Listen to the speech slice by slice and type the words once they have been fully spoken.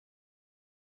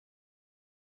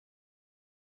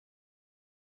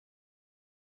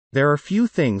There are few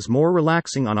things more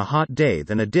relaxing on a hot day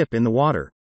than a dip in the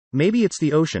water. Maybe it's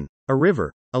the ocean, a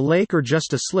river, a lake, or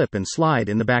just a slip and slide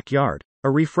in the backyard. A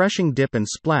refreshing dip and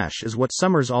splash is what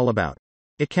summer's all about.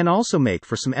 It can also make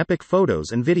for some epic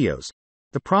photos and videos.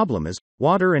 The problem is,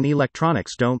 water and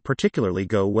electronics don't particularly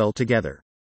go well together.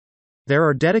 There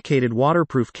are dedicated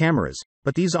waterproof cameras,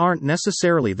 but these aren't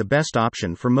necessarily the best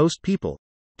option for most people.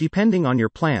 Depending on your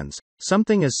plans,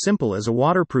 something as simple as a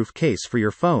waterproof case for your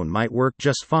phone might work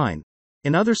just fine.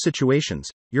 In other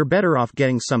situations, you're better off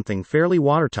getting something fairly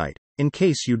watertight, in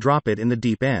case you drop it in the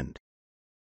deep end.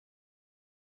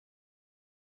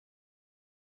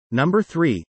 Number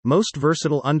 3. Most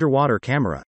versatile underwater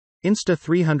camera.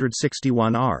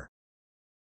 Insta360ONE.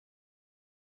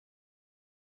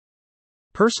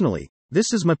 Personally,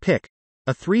 this is my pick.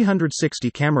 A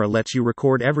 360 camera lets you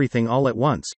record everything all at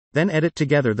once, then edit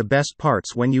together the best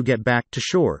parts when you get back to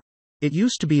shore. It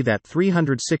used to be that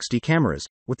 360 cameras,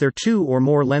 with their 2 or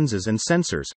more lenses and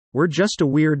sensors, were just a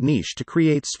weird niche to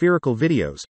create spherical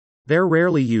videos. They're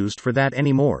rarely used for that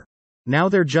anymore. Now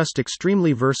they're just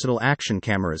extremely versatile action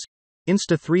cameras.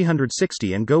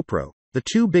 Insta360 and GoPro, the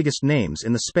 2 biggest names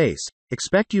in the space,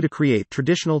 expect you to create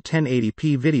traditional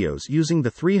 1080p videos using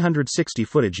the 360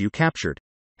 footage you captured.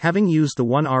 Having used the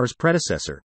ONE R's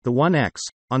predecessor, the ONE X,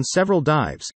 on several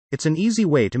dives, it's an easy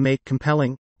way to make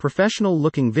compelling,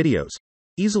 professional-looking videos.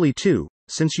 Easily too,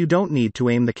 since you don't need to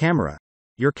aim the camera.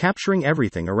 You're capturing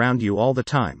everything around you all the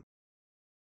time.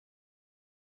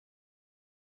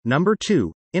 Number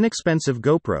 2. Inexpensive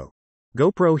GoPro.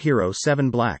 GoPro Hero 7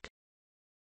 Black.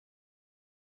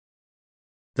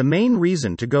 The main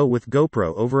reason to go with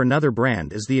GoPro over another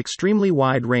brand is the extremely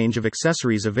wide range of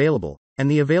accessories available, and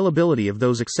the availability of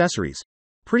those accessories.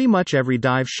 Pretty much every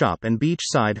dive shop and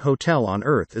beachside hotel on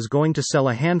Earth is going to sell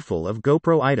a handful of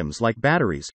GoPro items like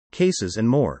batteries, cases, and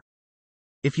more.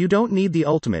 If you don't need the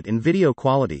ultimate in video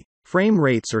quality, frame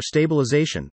rates, or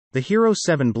stabilization, the Hero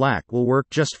 7 Black will work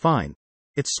just fine.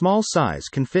 Its small size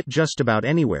can fit just about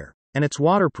anywhere, and it's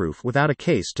waterproof without a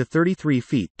case to 33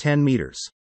 feet 10 meters.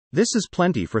 This is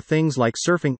plenty for things like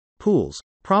surfing, pools,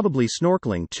 probably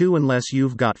snorkeling too, unless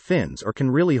you've got fins or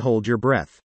can really hold your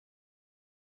breath.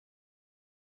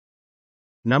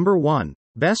 Number 1.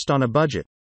 Best on a budget.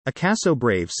 Akaso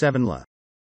Brave 7LA.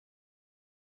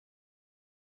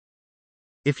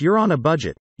 If you're on a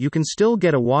budget, you can still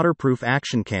get a waterproof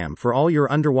action cam for all your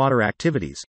underwater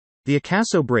activities. The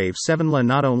Akaso Brave 7LA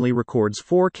not only records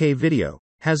 4K video,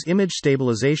 has image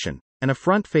stabilization, and a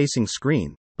front-facing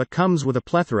screen, but comes with a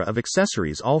plethora of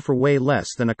accessories, all for way less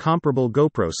than a comparable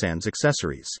GoPro Sans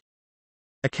accessories.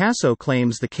 Akaso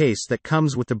claims the case that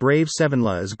comes with the Brave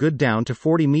 7LA is good down to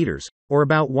 40 meters, or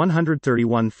about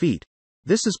 131 feet.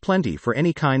 This is plenty for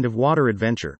any kind of water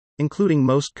adventure, including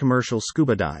most commercial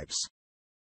scuba dives.